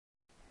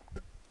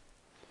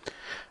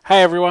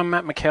Hey everyone,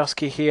 Matt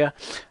Mikowski here.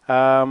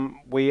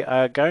 We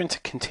are going to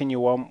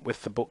continue on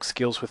with the book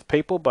Skills with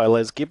People by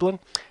Les Giblin,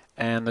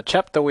 and the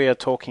chapter we are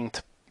talking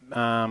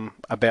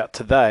about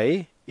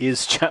today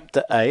is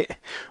chapter 8,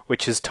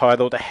 which is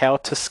titled How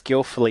to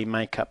Skillfully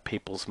Make Up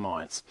People's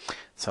Minds.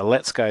 So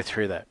let's go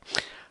through that.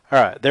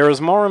 Alright, there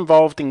is more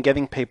involved in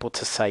getting people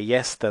to say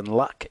yes than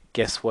luck,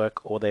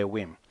 guesswork, or their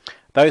whim.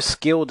 Those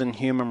skilled in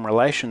human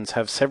relations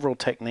have several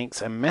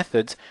techniques and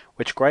methods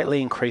which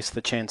greatly increase the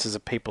chances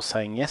of people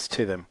saying yes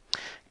to them.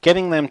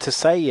 Getting them to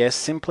say yes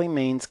simply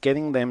means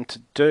getting them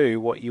to do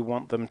what you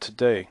want them to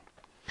do.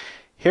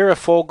 Here are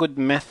 4 good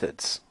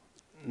methods.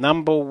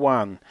 Number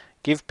 1,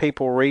 give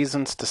people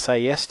reasons to say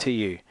yes to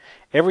you.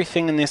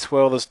 Everything in this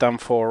world is done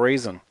for a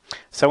reason.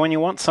 So when you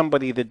want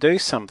somebody to do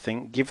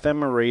something, give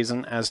them a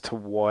reason as to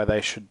why they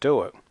should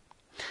do it.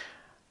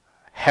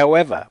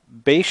 However,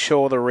 be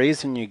sure the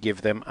reason you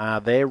give them are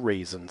their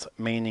reasons,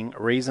 meaning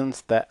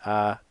reasons that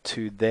are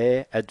to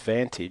their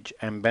advantage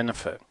and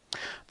benefit.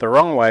 The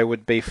wrong way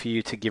would be for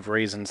you to give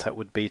reasons that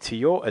would be to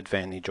your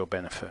advantage or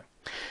benefit.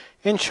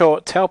 In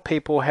short, tell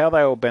people how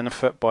they will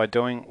benefit by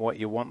doing what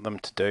you want them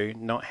to do,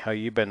 not how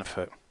you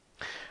benefit.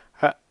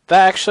 That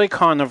actually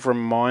kind of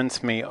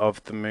reminds me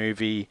of the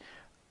movie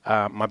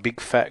My Big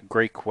Fat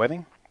Greek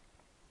Wedding.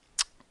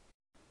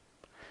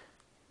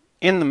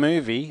 In the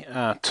movie,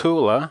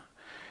 Tula,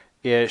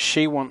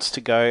 she wants to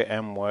go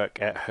and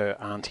work at her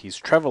auntie's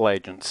travel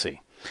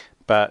agency,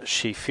 but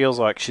she feels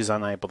like she's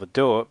unable to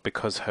do it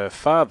because her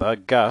father,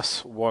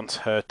 Gus, wants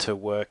her to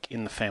work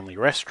in the family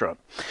restaurant.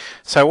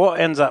 So what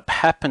ends up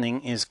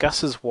happening is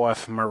Gus's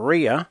wife,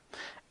 Maria,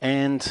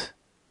 and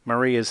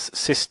Maria's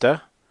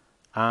sister,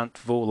 Aunt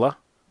Vula,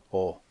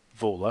 or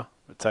Vula,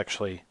 it's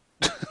actually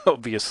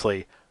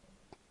obviously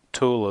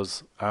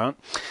Tula's aunt,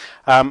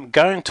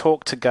 go and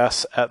talk to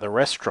Gus at the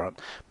restaurant.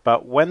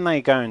 But when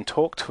they go and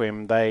talk to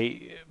him,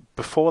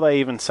 before they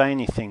even say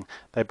anything,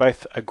 they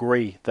both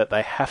agree that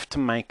they have to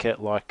make it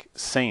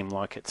seem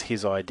like it's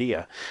his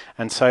idea.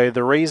 And so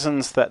the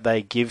reasons that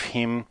they give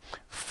him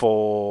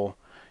for,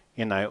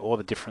 all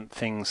the different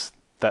things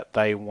that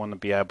they want to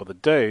be able to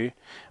do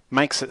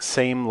makes it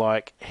seem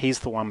like he's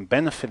the one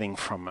benefiting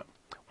from it,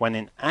 when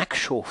in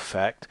actual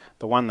fact,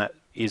 the one that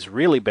is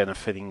really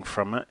benefiting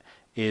from it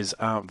is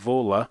Aunt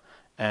Vula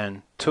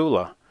and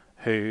Tula,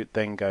 who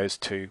then goes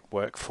to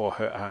work for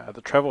her at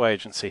the travel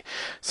agency.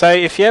 So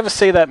if you ever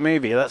see that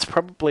movie, that's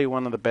probably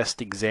one of the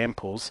best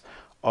examples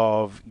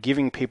of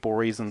giving people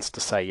reasons to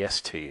say yes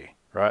to you,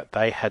 right?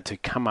 They had to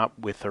come up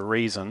with a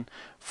reason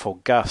for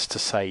Gus to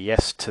say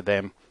yes to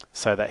them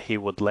so that he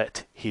would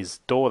let his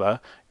daughter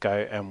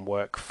go and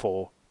work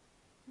for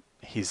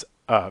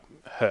her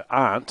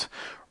aunt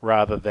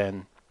rather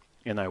than,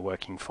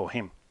 working for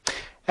him.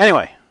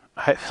 Anyway,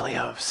 hopefully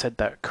I've said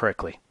that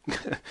correctly.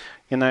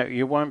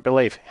 You won't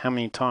believe how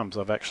many times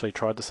I've actually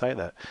tried to say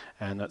that,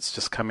 and it's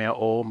just come out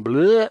all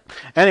bleh.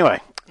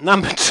 Anyway,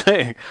 number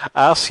 2,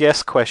 ask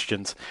yes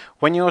questions.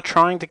 When you're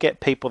trying to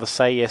get people to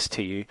say yes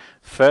to you,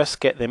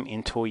 first get them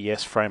into a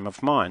yes frame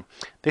of mind.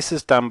 This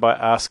is done by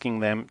asking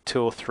them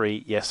 2 or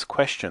 3 yes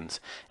questions.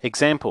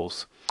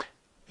 Examples: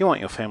 you want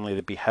your family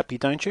to be happy,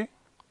 don't you?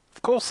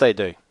 Of course they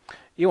do.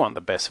 You want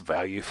the best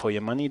value for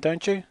your money,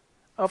 don't you?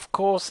 Of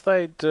course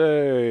they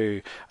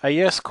do. A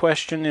yes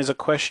question is a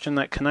question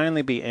that can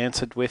only be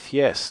answered with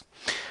yes.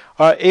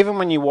 Even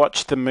when you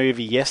watch the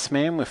movie Yes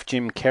Man with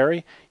Jim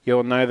Carrey,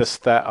 you'll notice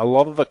that a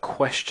lot of the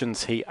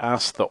questions he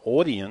asks the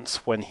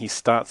audience when he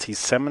starts his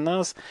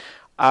seminars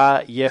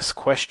are yes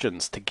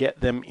questions to get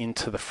them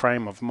into the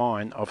frame of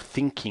mind of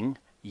thinking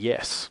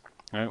yes,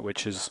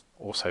 which is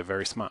also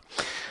very smart.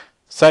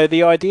 So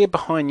the idea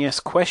behind yes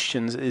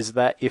questions is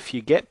that if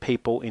you get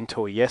people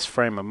into a yes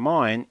frame of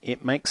mind,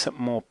 it makes it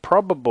more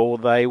probable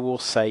they will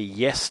say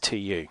yes to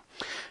you.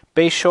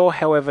 Be sure,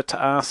 however,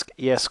 to ask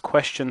yes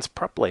questions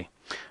properly.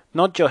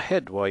 Nod your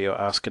head while you're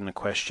asking the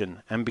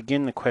question and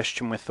begin the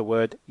question with the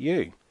word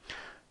you.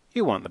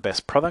 You want the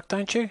best product,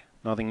 don't you?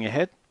 Nodding your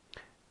head.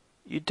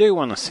 You do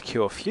want a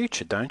secure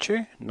future, don't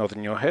you?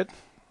 Nodding your head.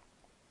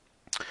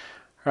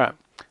 Right.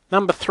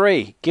 Number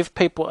 3, give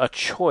people a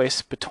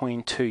choice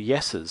between 2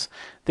 yeses.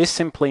 This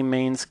simply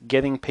means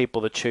getting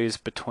people to choose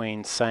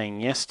between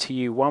saying yes to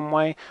you one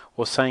way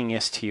or saying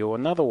yes to you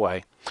another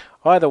way.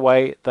 Either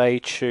way they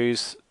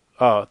chose,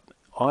 they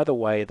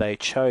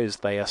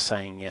are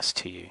saying yes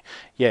to you.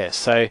 Yeah,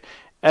 so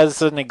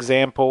as an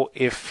example,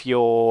 if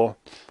you're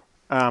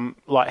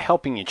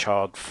helping your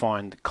child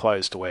find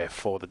clothes to wear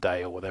for the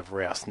day or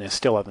whatever else, and they're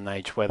still at an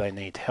age where they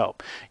need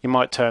help, you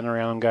might turn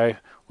around and go,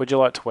 would you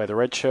like to wear the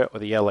red shirt or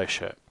the yellow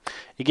shirt?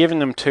 You're giving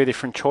them 2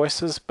 different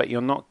choices, but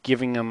you're not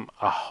giving them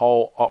a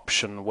whole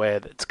option where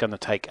it's going to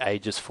take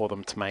ages for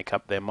them to make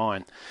up their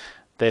mind.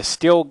 They're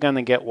still going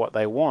to get what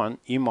they want.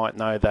 You might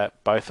know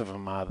that both of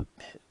them are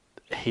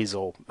his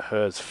or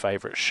hers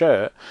favourite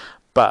shirt,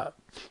 but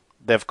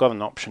they've got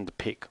an option to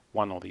pick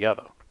one or the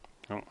other.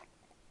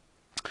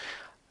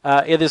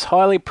 It is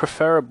highly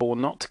preferable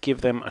not to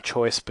give them a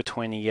choice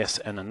between a yes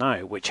and a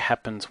no, which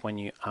happens when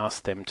you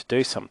ask them to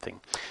do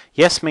something.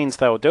 Yes means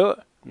they'll do it.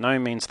 No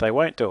means they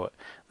won't do it.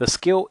 The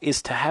skill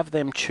is to have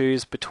them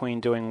choose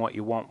between doing what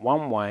you want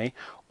one way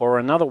or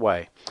another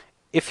way.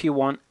 If you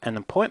want an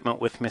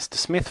appointment with Mr.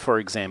 Smith, for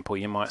example,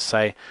 you might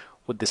say,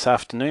 would this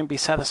afternoon be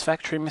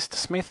satisfactory, Mr.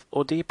 Smith,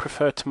 or do you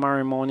prefer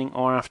tomorrow morning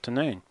or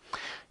afternoon?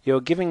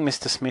 You're giving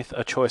Mr. Smith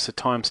a choice of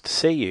times to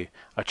see you,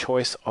 a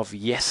choice of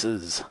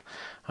yeses.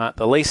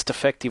 The least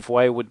effective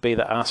way would be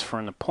to ask for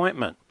an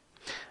appointment.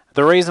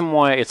 The reason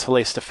why it's the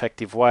least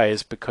effective way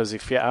is because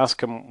if you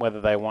ask them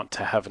whether they want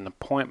to have an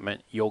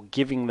appointment, you're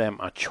giving them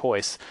a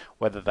choice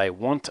whether they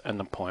want an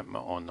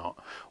appointment or not.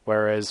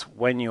 Whereas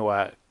when you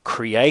are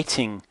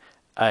creating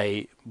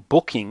a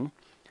booking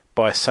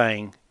by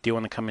saying, do you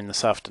want to come in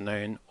this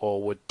afternoon,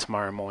 or would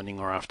tomorrow morning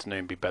or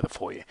afternoon be better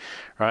for you?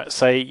 Right?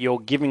 So you're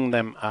giving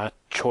them a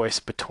choice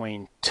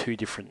between two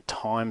different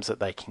times that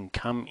they can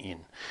come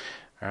in.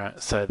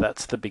 Right? So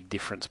that's the big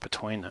difference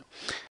between it.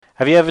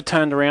 Have you ever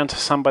turned around to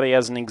somebody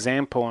as an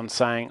example and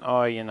saying,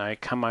 oh,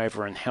 come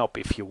over and help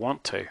if you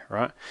want to,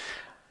 right?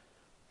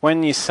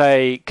 When you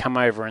say come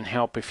over and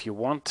help if you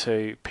want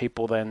to,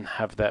 people then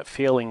have that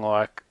feeling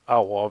like,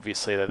 oh, well,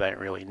 obviously they don't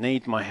really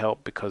need my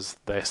help because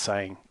they're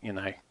saying,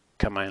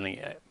 come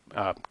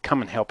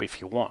and help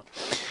if you want.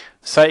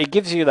 So it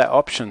gives you that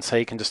option, so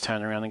you can just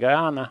turn around and go,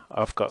 oh, no,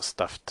 I've got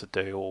stuff to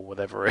do or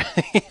whatever,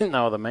 you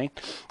know what I mean?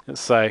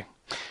 So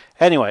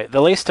anyway,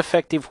 the least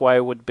effective way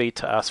would be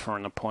to ask for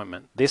an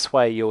appointment. This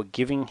way you're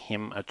giving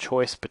him a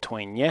choice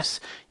between yes,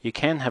 you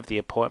can have the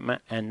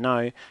appointment, and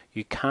no,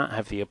 you can't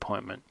have the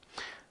appointment.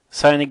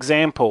 So an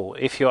example,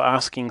 if you're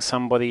asking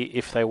somebody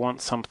if they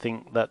want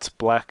something that's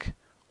black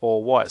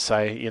or white,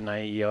 say,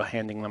 you're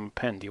handing them a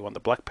pen. Do you want the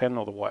black pen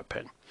or the white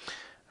pen?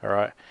 All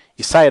right.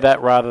 You say that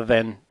rather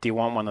than, do you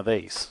want one of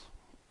these?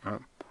 All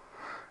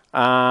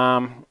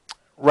right.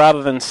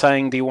 Rather than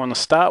saying, do you want to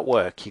start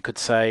work? You could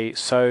say,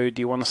 so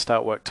do you want to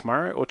start work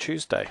tomorrow or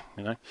Tuesday?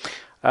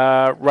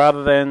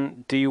 Rather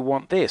than, do you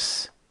want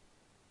this?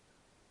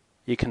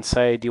 You can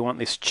say, do you want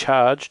this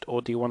charged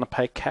or do you want to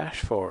pay cash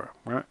for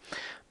it? Right?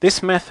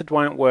 This method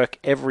won't work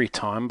every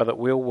time, but it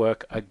will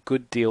work a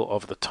good deal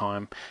of the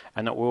time,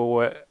 and it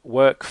will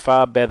work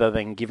far better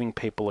than giving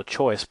people a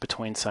choice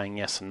between saying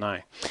yes and no.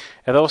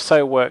 It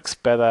also works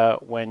better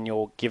when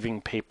you're giving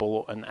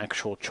people an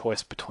actual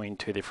choice between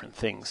two different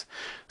things.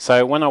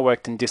 So when I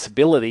worked in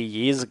disability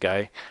years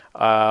ago,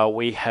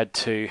 we had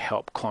to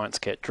help clients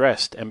get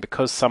dressed, and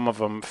because some of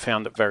them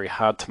found it very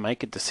hard to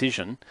make a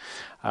decision,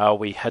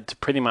 we had to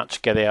pretty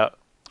much get out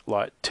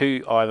like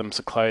 2 items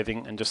of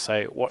clothing and just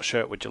say, what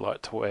shirt would you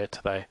like to wear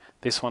today?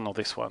 This one or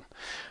this one?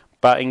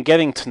 But in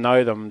getting to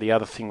know them, the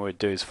other thing we'd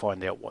do is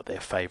find out what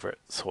their favourite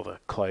sort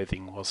of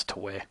clothing was to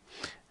wear,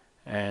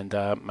 and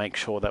make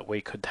sure that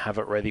we could have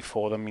it ready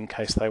for them in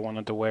case they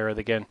wanted to wear it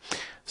again.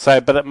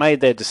 But it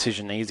made their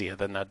decision easier.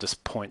 Then they'd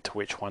just point to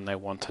which one they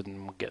wanted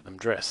and we'd get them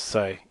dressed.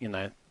 So,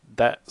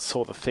 that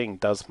sort of thing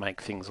does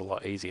make things a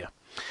lot easier.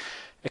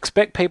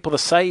 Expect people to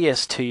say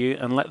yes to you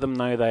and let them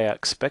know they are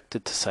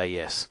expected to say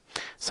yes.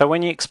 So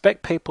when you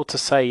expect people to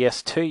say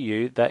yes to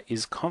you, that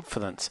is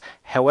confidence.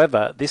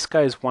 However, this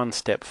goes one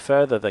step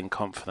further than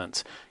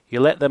confidence.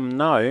 You let them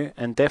know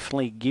and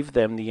definitely give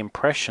them the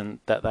impression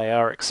that they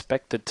are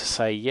expected to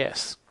say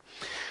yes.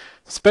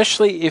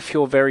 Especially if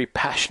you're very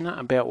passionate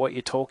about what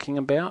you're talking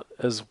about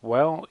as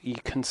well, you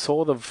can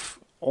sort of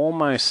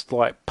almost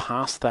like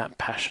pass that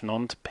passion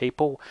on to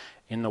people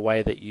in the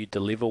way that you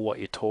deliver what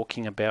you're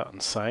talking about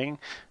and saying.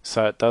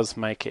 So it does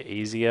make it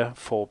easier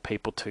for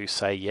people to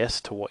say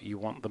yes to what you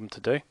want them to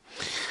do.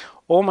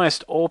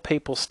 Almost all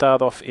people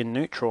start off in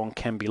neutral and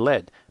can be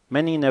led.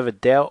 Many never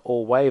doubt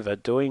or waver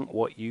doing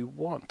what you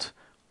want,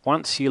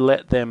 once you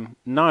let them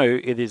know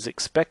it is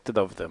expected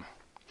of them.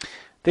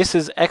 This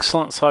is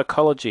excellent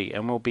psychology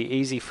and will be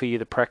easy for you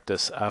to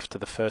practice after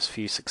the first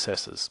few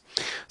successes.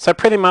 So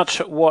pretty much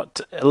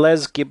what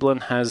Les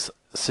Giblin has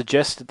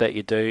suggested that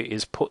you do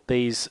is put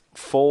these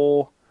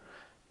 4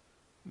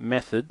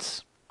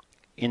 methods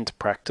into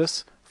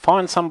practice.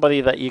 Find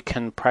somebody that you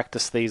can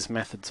practice these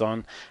methods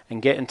on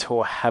and get into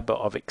a habit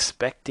of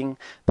expecting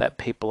that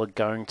people are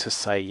going to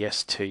say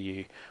yes to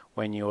you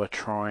when you are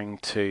trying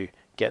to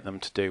get them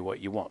to do what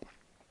you want.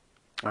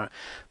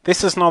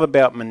 This is not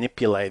about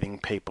manipulating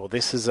people.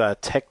 This is a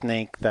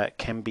technique that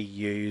can be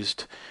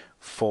used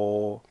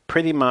for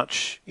pretty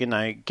much,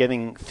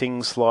 getting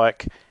things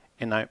like,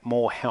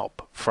 more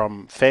help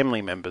from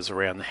family members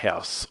around the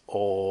house,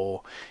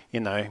 or,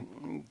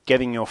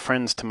 getting your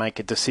friends to make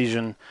a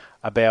decision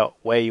about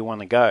where you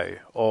want to go,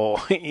 or,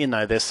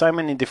 there's so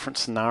many different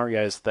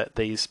scenarios that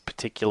these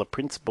particular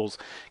principles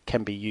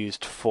can be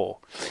used for.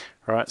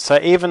 Right, so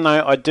even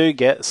though I do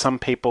get some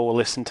people will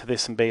listen to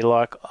this and be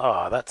like,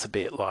 oh, that's a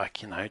bit like,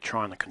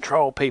 trying to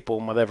control people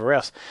and whatever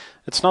else.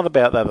 It's not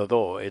about that at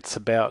all. It's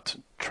about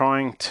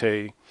trying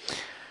to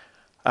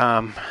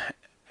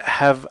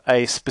have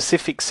a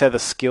specific set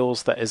of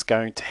skills that is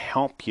going to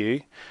help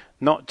you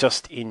not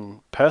just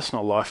in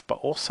personal life, but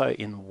also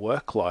in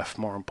work life,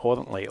 more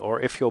importantly, or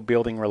if you're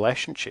building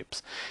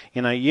relationships.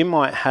 You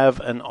might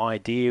have an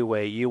idea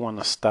where you want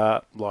to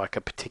start like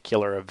a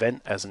particular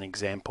event, as an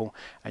example,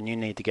 and you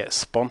need to get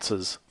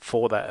sponsors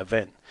for that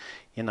event.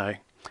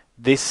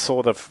 This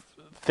sort of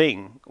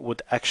thing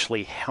would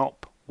actually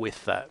help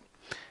with that.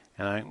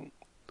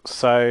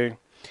 So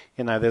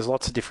there's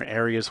lots of different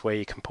areas where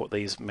you can put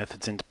these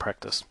methods into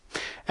practice.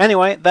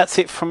 Anyway, that's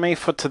it from me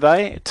for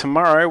today.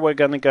 Tomorrow we're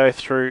going to go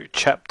through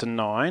chapter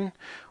 9,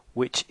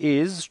 which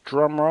is,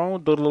 drumroll,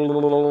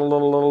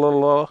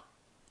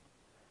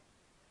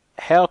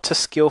 how to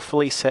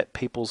skillfully set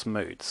people's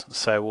moods.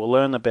 So we'll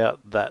learn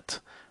about that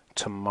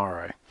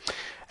tomorrow.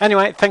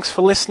 Anyway, thanks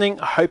for listening.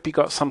 I hope you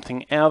got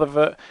something out of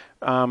it.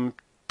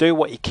 Do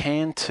what you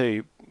can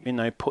to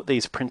put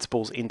these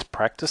principles into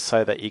practice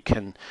so that you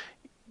can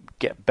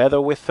get better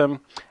with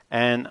them,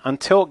 and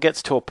until it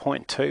gets to a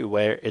point too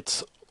where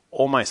it's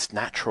almost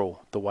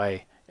natural the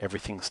way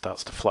everything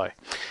starts to flow.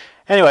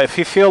 Anyway, if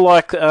you feel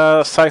like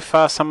so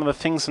far some of the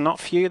things are not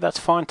for you, that's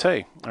fine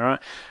too. All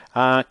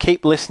right,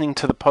 keep listening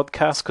to the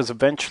podcast, because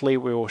eventually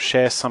we will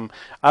share some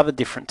other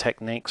different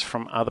techniques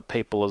from other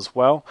people as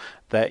well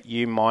that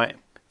you might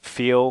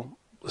feel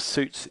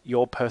suits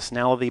your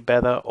personality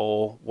better,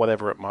 or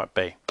whatever it might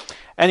be.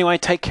 Anyway,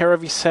 take care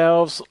of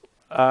yourselves,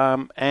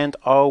 and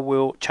I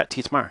will chat to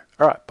you tomorrow.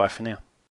 All right, bye for now.